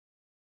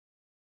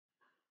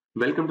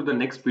Welcome to the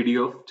next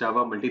video of Java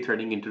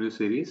Multithreading interview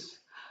series.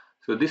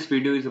 So this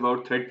video is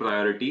about thread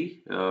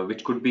priority,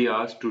 which could be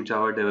asked to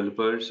Java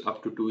developers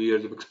up to 2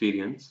 years of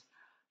experience.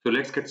 So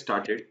let's get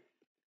started.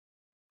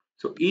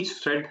 So each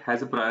thread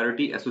has a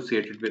priority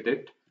associated with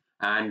it,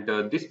 and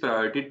this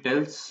priority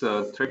tells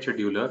thread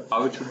scheduler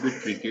how it should be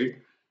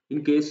treated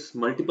in case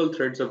multiple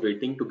threads are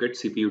waiting to get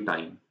CPU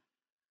time.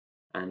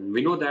 And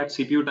we know that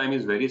CPU time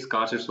is very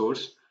scarce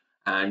resource,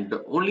 and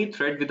the only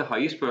thread with the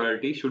highest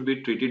priority should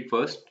be treated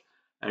first,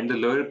 and the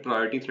lower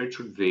priority thread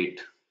should wait.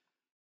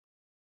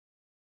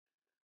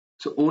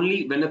 So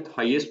only when a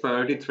highest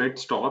priority thread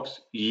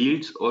stops,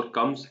 yields, or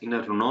comes in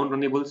a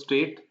non-runnable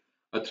state,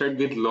 a thread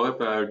with lower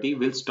priority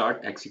will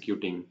start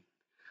executing.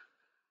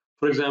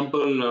 For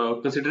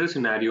example, consider a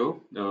scenario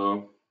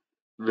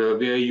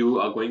where you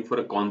are going for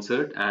a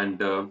concert,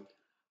 and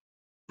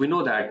we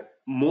know that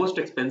most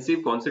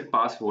expensive concert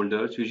pass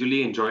holders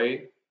usually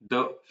enjoy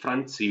the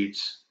front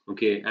seats,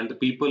 okay, and the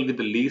people with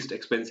the least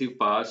expensive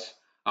pass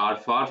are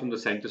far from the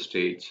center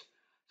stage.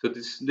 So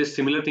this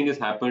similar thing has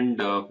happened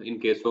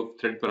in case of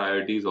thread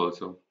priorities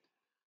also.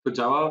 So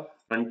Java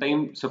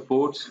runtime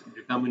supports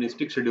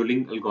deterministic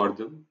scheduling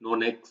algorithm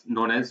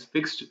known as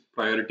fixed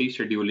priority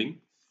scheduling.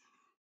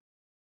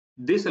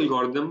 This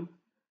algorithm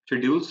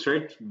schedules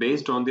threads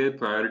based on their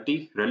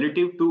priority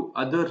relative to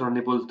other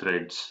runnable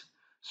threads.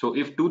 So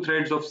if two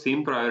threads of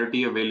same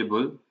priority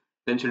available,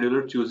 then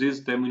scheduler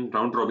chooses them in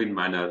round robin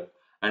manner.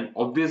 And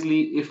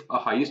obviously, if a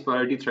highest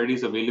priority thread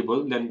is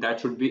available, then that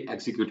should be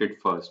executed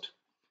first.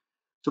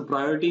 So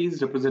priority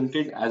is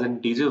represented as an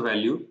integer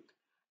value,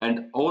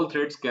 and all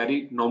threads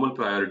carry normal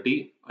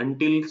priority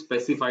until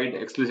specified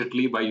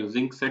explicitly by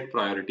using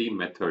setPriority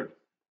method.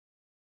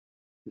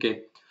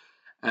 Okay,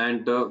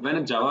 and when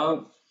a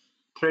Java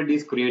thread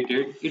is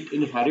created, it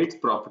inherits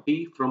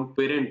property from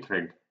parent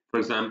thread. For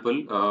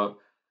example,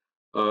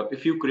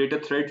 if you create a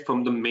thread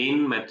from the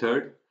main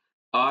method,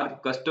 our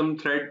custom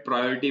thread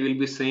priority will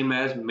be same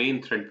as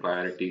main thread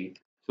priority.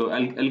 So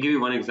I'll give you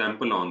one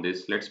example on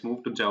this. Let's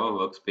move to Java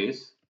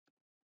workspace.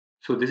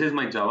 So this is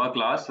my Java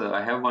class.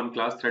 I have one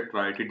class thread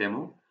priority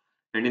demo,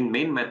 and in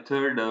main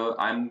method,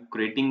 I'm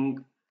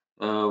creating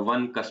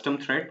one custom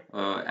thread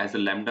as a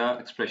lambda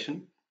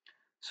expression.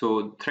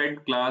 So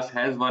thread class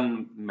has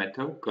one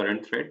method,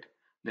 current thread.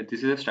 That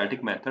this is a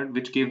static method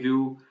which give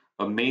you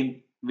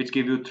which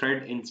give you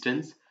thread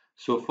instance.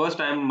 So first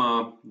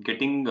I'm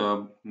getting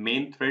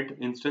main thread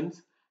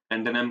instance,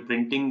 and then I'm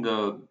printing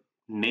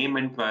name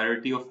and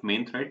priority of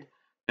main thread.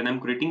 Then I'm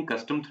creating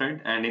custom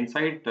thread, and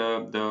inside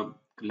the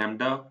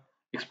lambda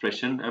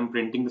expression, I'm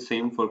printing the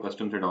same for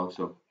custom thread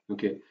also.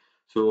 Okay,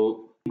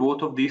 so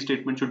both of these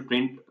statements should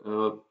print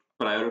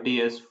priority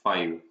as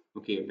 5.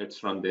 Okay,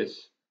 let's run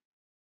this.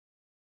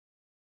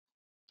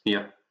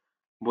 Yeah,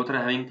 both are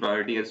having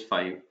priority as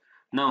 5.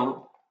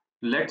 Now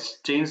let's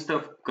change the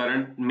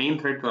current main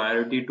thread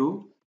priority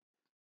to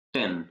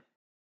 10.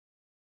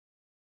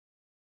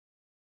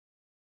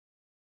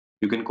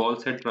 You can call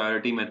set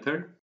priority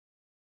method.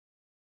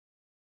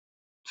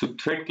 So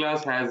thread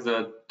class has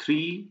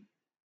three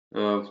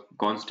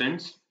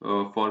constants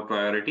for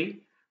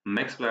priority: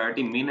 max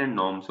priority, min, and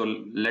norm. So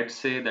let's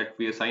say that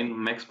we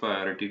assign max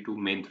priority to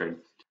main thread.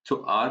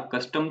 So our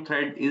custom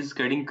thread is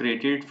getting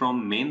created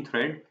from main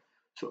thread.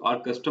 So our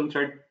custom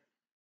thread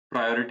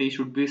priority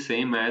should be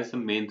same as the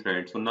main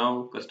thread. So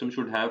now custom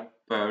should have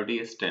priority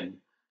as 10.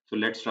 So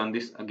let's run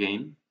this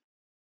again.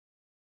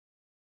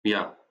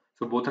 Yeah,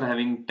 so both are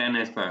having 10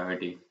 as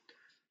priority.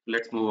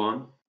 Let's move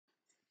on.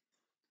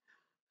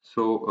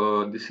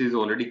 So this is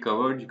already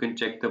covered. You can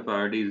check the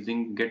priority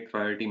using get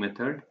priority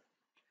method.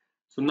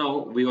 So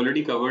now we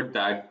already covered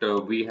that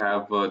we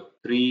have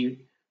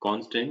three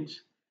constants: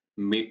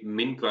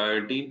 min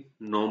priority,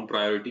 norm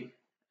priority,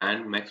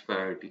 and max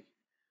priority.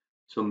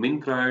 So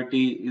min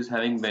priority is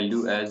having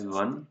value as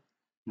 1,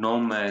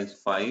 norm as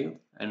 5,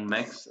 and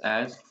max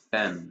as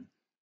 10.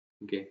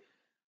 Okay.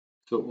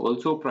 So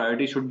also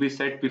priority should be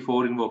set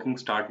before invoking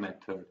start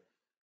method,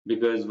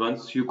 because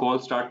once you call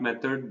start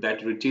method,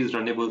 that reaches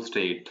runnable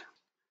state.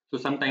 So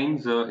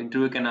sometimes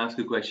interviewer can ask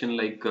you a question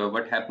like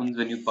what happens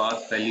when you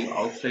pass value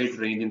outside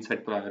range in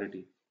set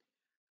priority.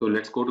 So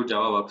let's go to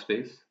Java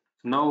workspace.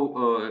 So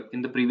now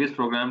in the previous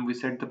program we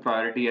set the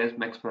priority as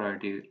max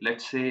priority.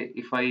 Let's say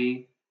if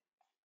I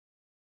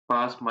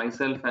pass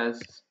myself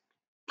as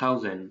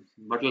 1000,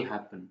 what will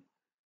happen?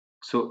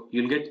 So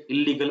you'll get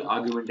illegal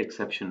argument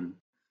exception.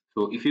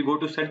 So if you go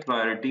to set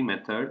priority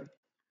method,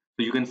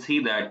 so you can see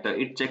that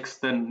it checks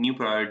the new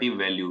priority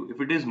value. If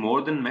it is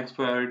more than max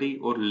priority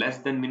or less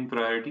than min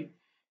priority,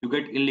 you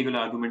get illegal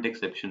argument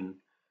exception.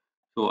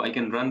 So I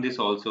can run this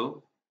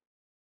also.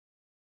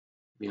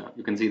 Yeah,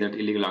 you can see that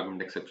illegal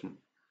argument exception.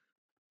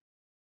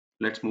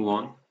 Let's move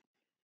on.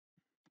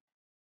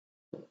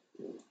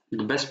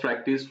 The best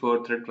practice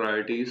for thread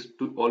priority is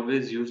to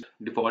always use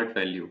default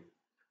value.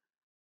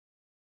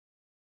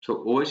 So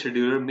OS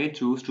scheduler may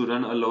choose to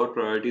run a lower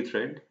priority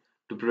thread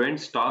to prevent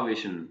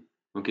starvation.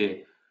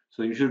 Okay,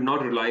 so you should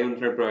not rely on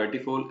thread priority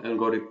for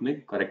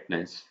algorithmic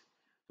correctness.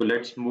 So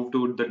let's move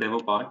to the demo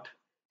part.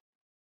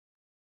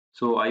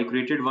 So I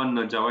created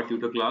one Java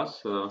tutor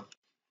class,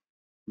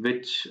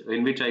 which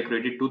I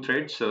created two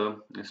threads,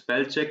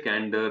 spell check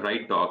and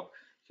write doc.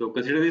 So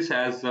consider this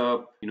as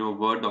a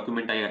Word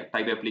document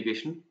type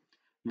application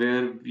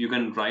where you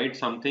can write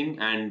something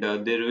and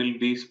there will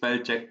be spell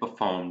check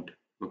performed.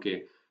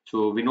 Okay,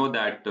 so we know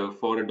that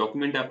for a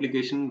document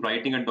application,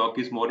 writing a doc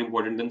is more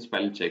important than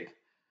spell check.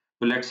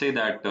 So let's say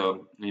that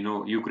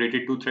you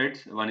created two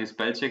threads. One is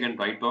spell check and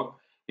write doc,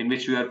 in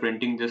which you are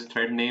printing just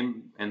thread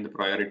name and the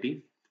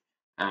priority.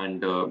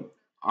 And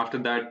after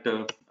that,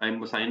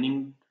 I'm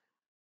assigning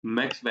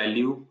max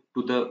value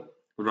to the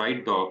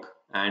write doc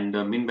and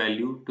min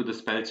value to the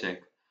spell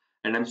check.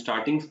 And I'm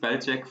starting spell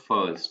check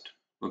first,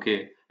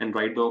 okay, and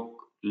write doc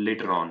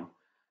later on.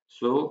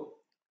 So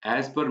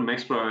as per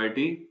max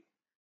priority,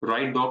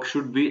 write doc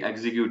should be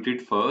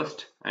executed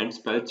first and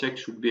spell check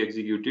should be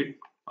executed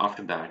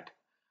after that.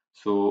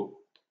 So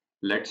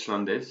let's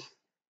run this.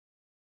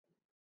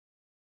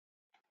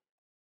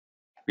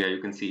 Yeah,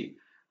 you can see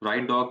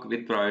write doc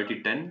with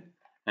priority 10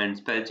 and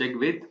spell check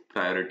with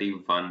priority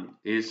 1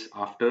 is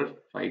after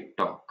write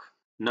doc.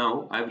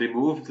 Now I've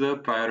removed the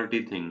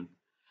priority thing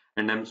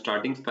and I'm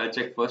starting spell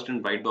check first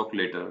and write doc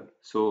later.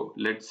 So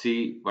let's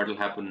see what will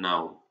happen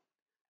now.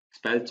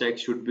 Spell check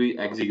should be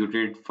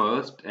executed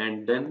first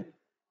and then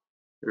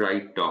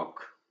write doc.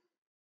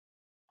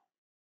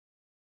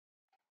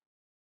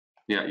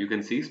 Yeah, you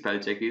can see spell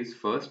check is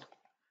first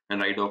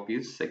and write doc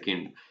is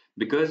second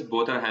because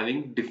both are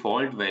having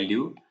default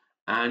value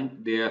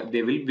and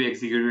they will be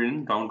executed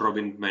in round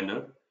robin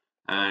manner,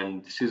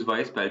 and this is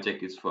why spell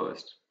check is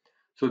first.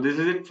 So this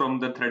is it from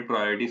the thread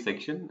priority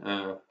section.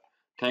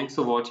 Thanks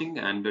for watching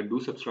and do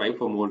subscribe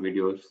for more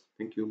videos.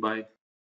 Thank you. Bye.